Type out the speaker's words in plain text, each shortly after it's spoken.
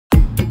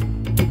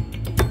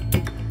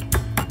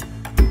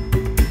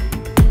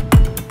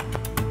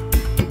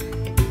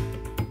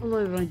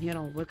everyone here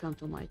and welcome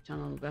to my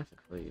channel Graphic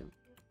for You.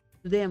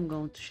 Today I'm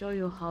going to show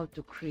you how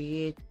to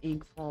create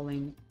ink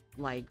falling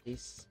like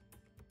this.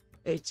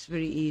 It's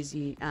very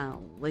easy and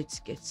let's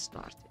get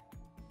started.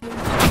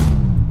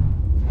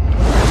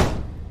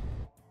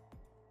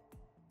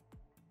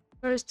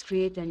 First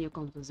create a new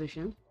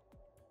composition,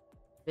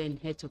 then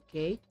hit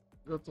OK,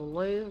 go to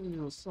layer,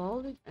 new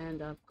solid,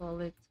 and I'll call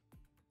it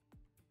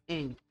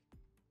ink.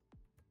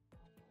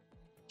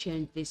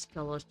 Change this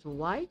color to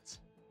white,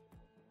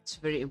 it's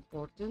very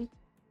important,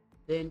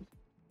 then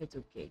hit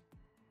OK.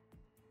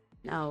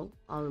 Now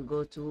I'll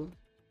go to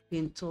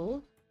pen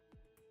tool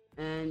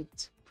and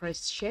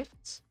press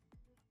shift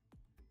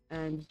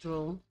and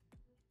draw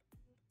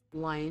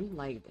line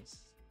like this,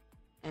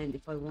 and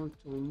if I want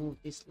to remove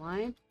this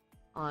line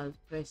I'll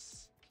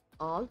press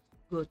alt,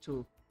 go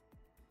to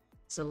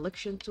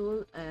selection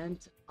tool and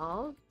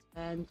alt,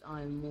 and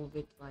I'll move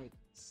it like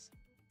this.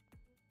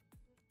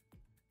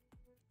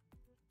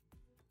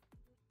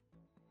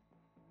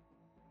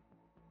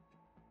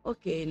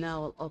 Okay,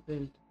 now I'll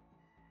open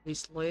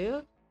this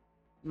layer,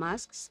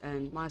 masks,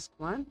 and mask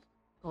 1,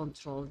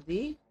 Control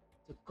D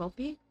to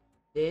copy,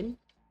 then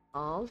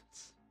alt,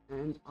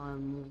 and I'll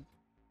move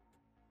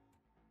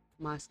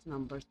mask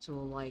number 2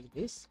 like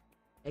this.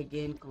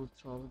 Again,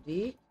 Control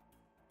D,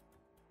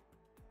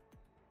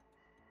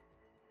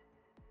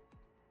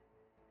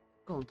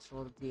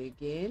 Control D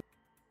again.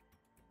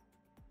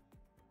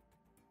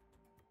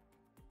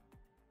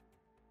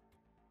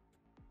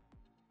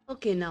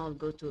 Okay, now I'll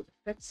go to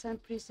effects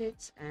and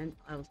presets and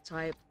I'll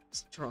type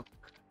stroke.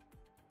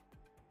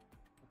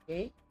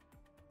 Okay,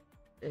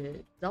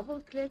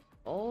 double click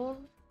or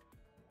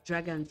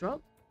drag and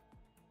drop.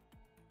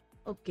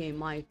 Okay,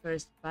 my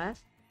first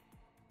path,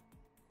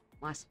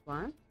 mask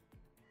 1.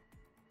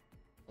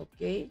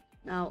 Okay,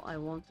 now I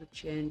want to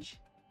change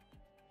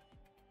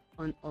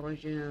on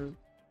original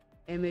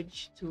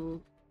image to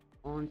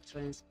on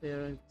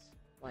transparent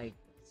like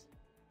this,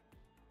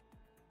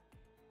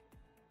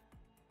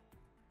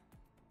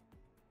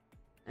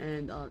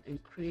 and I'll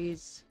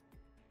increase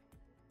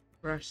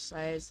brush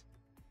size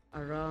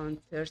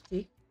around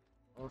 30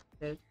 or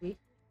 30.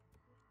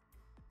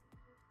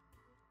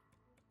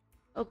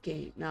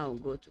 Okay, now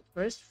go to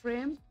first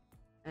frame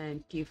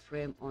and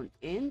keyframe on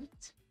end,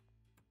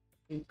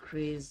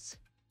 increase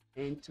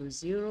into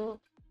 0,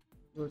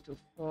 go to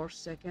 4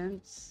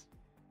 seconds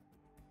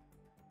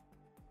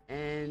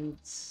and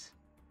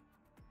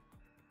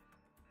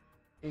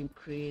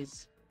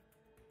increase,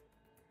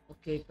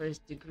 okay,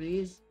 first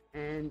degrees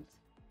and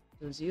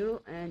to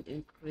 0 and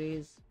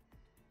increase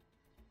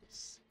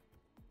this.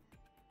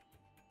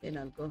 Then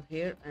I'll go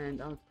here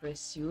and I'll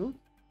press U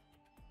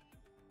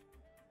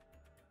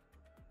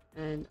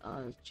and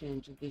I'll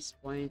change this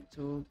point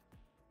to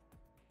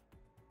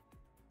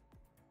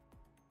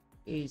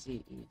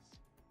easy ease.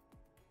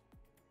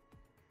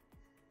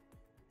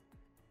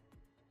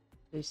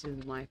 This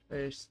is my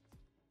first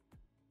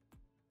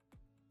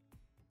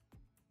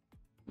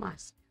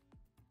mask.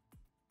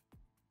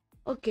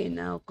 Okay,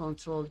 now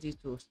Control D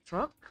to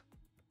stroke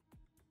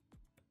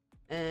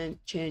and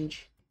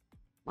change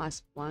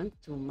mask 1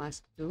 to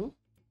mask 2,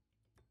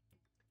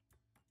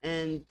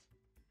 and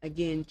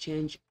again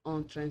change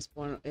on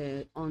transparent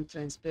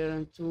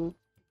to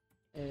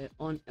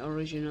on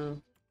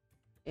original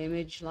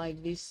image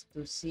like this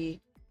to see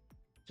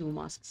two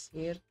masks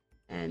here,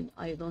 and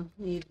I don't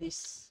need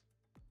this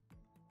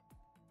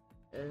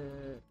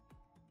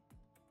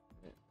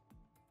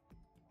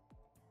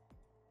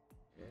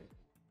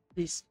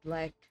this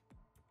black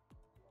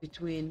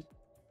between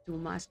two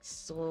masks,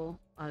 so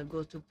I'll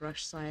go to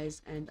brush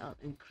size and I'll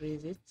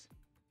increase it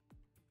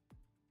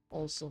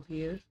also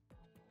here.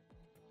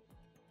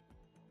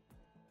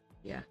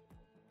 Yeah,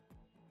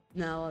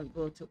 now I'll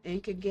go to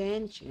ink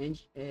again,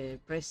 change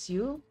press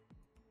U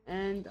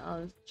and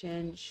I'll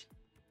change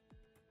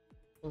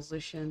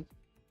position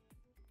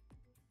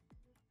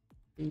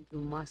into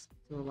mask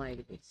 2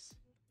 like this.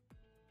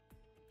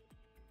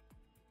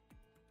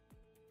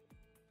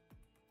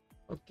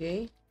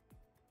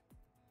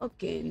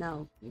 Okay,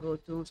 now go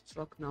to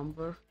stroke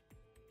number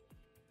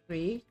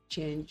 3,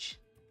 change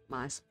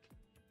mask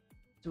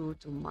 2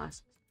 to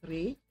mask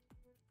 3,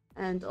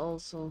 and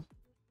also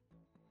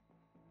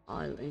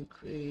I'll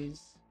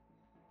increase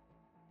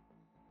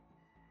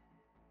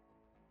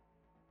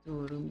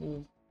to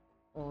remove,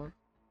 or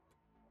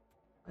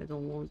I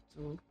don't want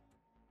to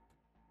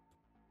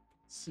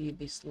see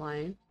this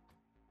line,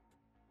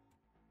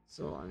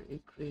 so I'll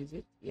increase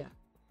it, yeah,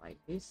 like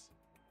this.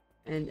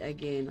 And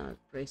again I'll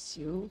press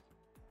U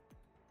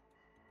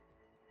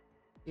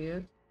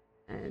here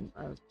and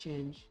I'll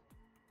change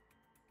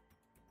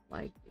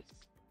like this.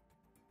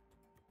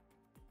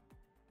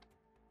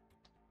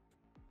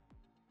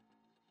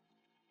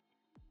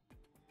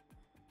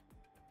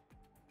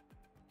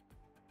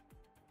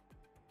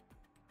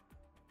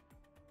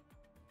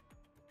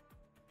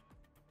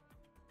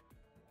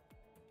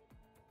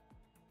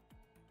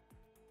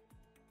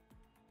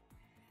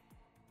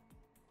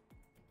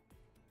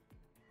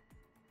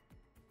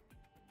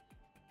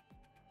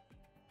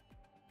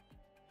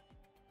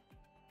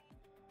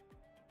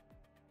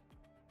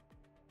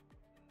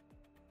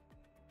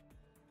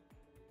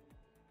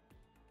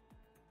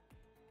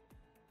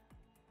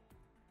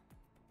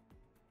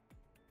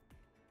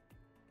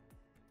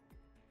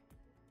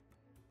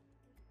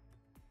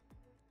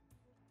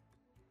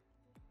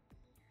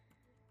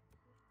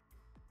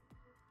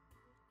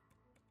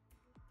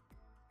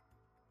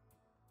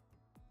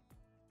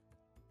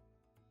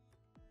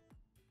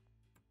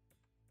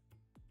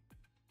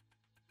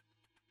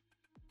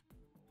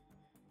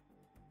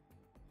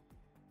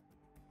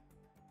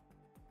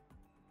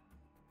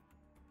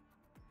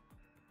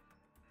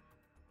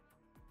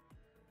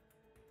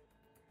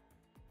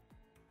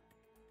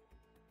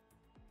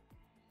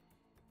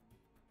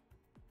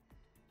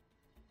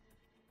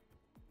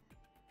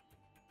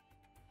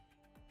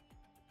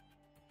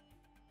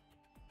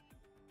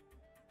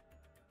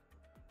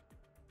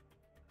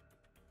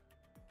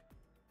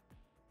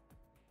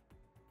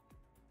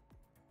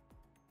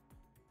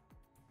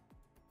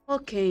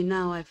 Okay,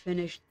 now I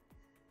finished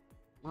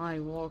my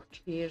work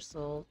here,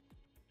 so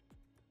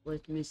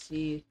let me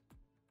see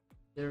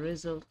the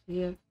result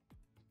here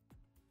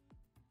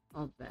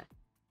of that.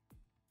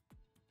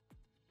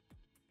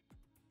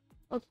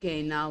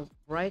 Okay, now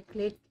right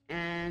click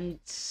and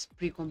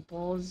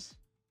pre-compose.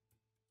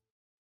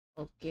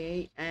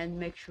 Okay, and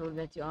make sure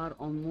that you are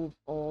on move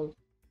all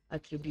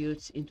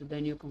attributes into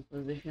the new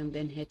composition,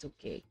 then hit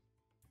OK.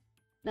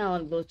 Now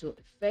I'll go to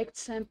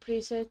effects and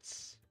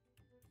presets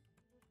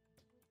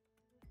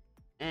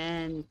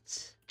and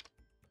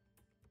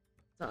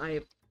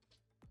type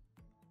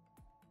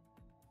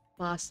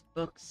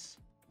Passbox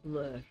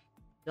blur.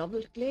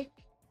 Double click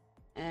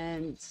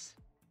and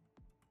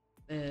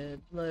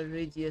blur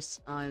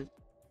radius, I'll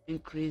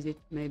increase it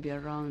maybe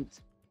around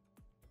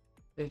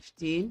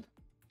 15,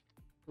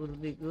 will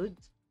be good.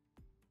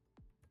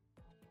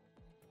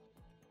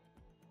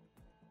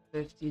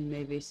 15,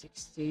 maybe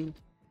 16.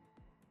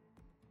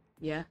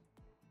 Yeah,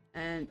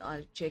 and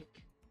I'll check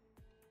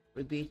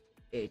repeat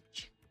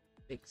edge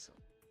pixel.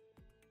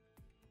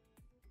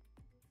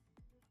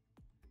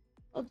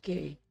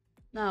 Okay,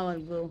 now I'll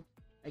go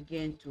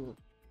again to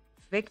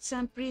effects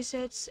and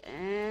presets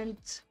and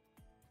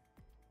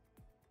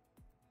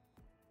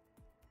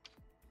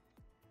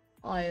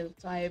I'll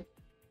type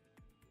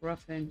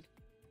roughen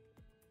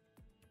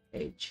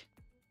edge.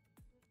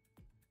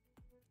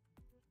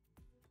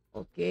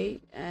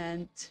 Okay,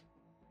 and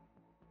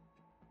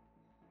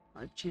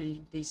I'll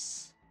change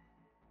this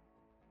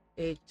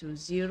 8 to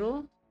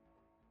 0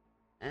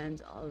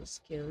 and I'll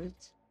scale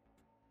it.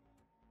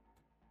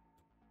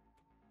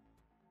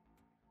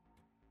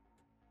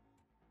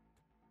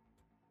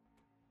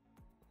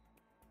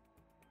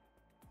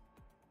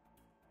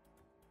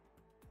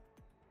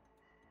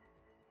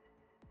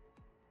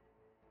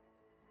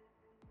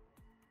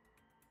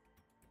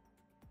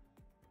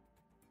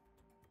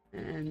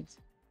 And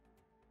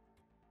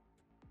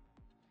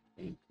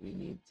I think we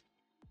need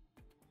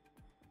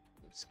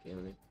to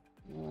scale it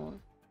more.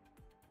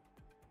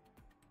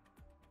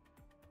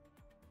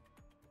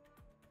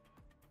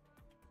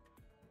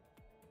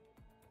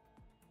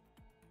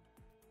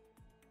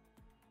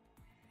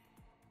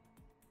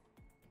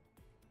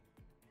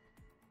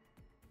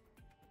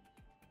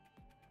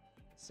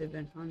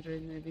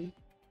 $700 maybe.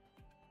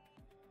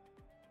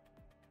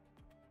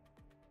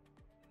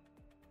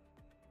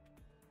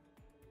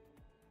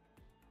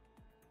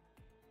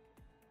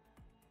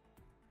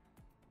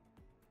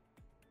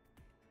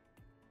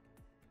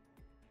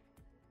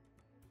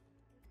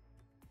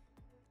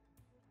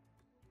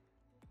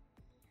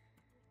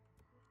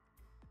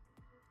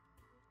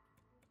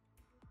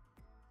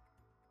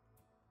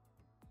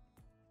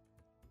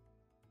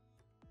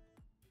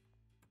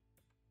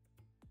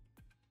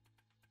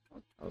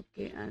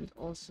 Okay, and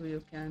also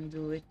you can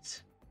do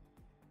it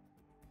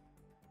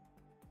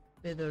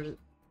better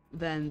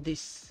than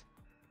this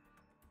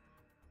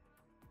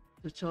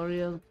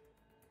tutorial.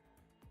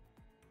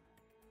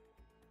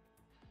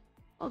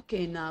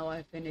 Okay, now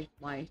I finished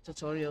my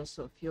tutorial,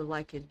 so if you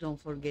like it, don't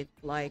forget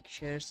like,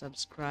 share,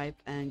 subscribe,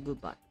 and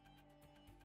goodbye.